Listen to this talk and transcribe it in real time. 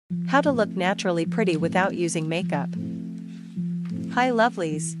How to look naturally pretty without using makeup. Hi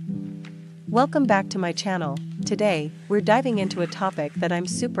lovelies! Welcome back to my channel. Today, we're diving into a topic that I'm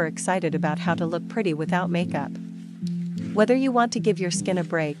super excited about: how to look pretty without makeup. Whether you want to give your skin a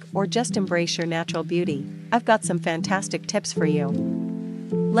break or just embrace your natural beauty, I've got some fantastic tips for you.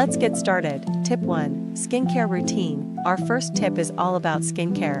 Let's get started. Tip 1. Skincare routine. Our first tip is all about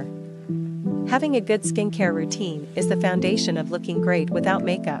skincare. Having a good skincare routine is the foundation of looking great without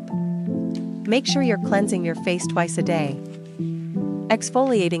makeup. Make sure you're cleansing your face twice a day,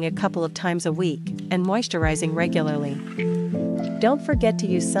 exfoliating a couple of times a week, and moisturizing regularly. Don't forget to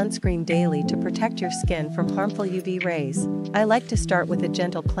use sunscreen daily to protect your skin from harmful UV rays. I like to start with a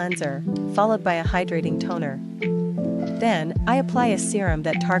gentle cleanser, followed by a hydrating toner. Then, I apply a serum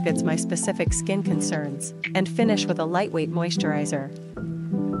that targets my specific skin concerns, and finish with a lightweight moisturizer.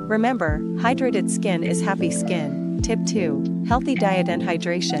 Remember, hydrated skin is happy skin. Tip 2. Healthy diet and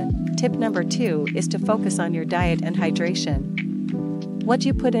hydration. Tip number 2 is to focus on your diet and hydration. What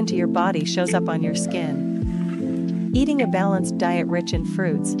you put into your body shows up on your skin. Eating a balanced diet rich in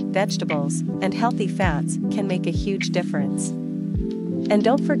fruits, vegetables, and healthy fats can make a huge difference. And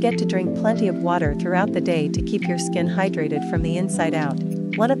don't forget to drink plenty of water throughout the day to keep your skin hydrated from the inside out.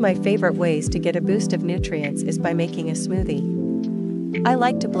 One of my favorite ways to get a boost of nutrients is by making a smoothie. I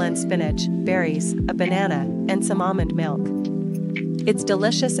like to blend spinach, berries, a banana, and some almond milk. It's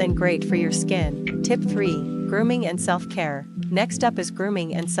delicious and great for your skin. Tip 3. Grooming and self-care. Next up is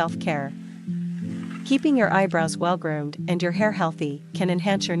grooming and self-care. Keeping your eyebrows well-groomed and your hair healthy can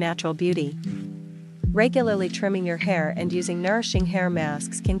enhance your natural beauty. Regularly trimming your hair and using nourishing hair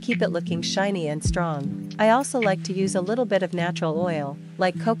masks can keep it looking shiny and strong. I also like to use a little bit of natural oil,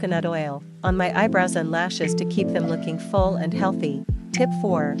 like coconut oil, on my eyebrows and lashes to keep them looking full and healthy. Tip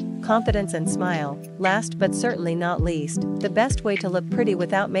 4. Confidence and smile. Last but certainly not least, the best way to look pretty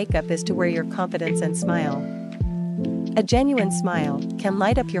without makeup is to wear your confidence and smile. A genuine smile can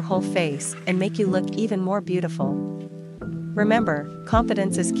light up your whole face and make you look even more beautiful. Remember,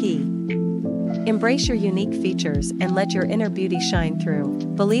 confidence is key. Embrace your unique features and let your inner beauty shine through.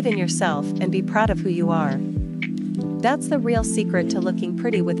 Believe in yourself and be proud of who you are. That's the real secret to looking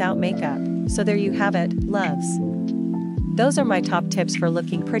pretty without makeup. So there you have it, loves. Those are my top tips for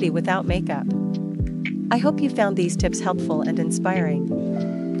looking pretty without makeup. I hope you found these tips helpful and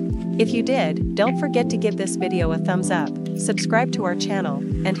inspiring. If you did, don't forget to give this video a thumbs up, subscribe to our channel,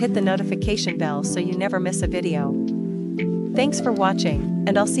 and hit the notification bell so you never miss a video. Thanks for watching,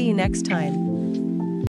 and I'll see you next time.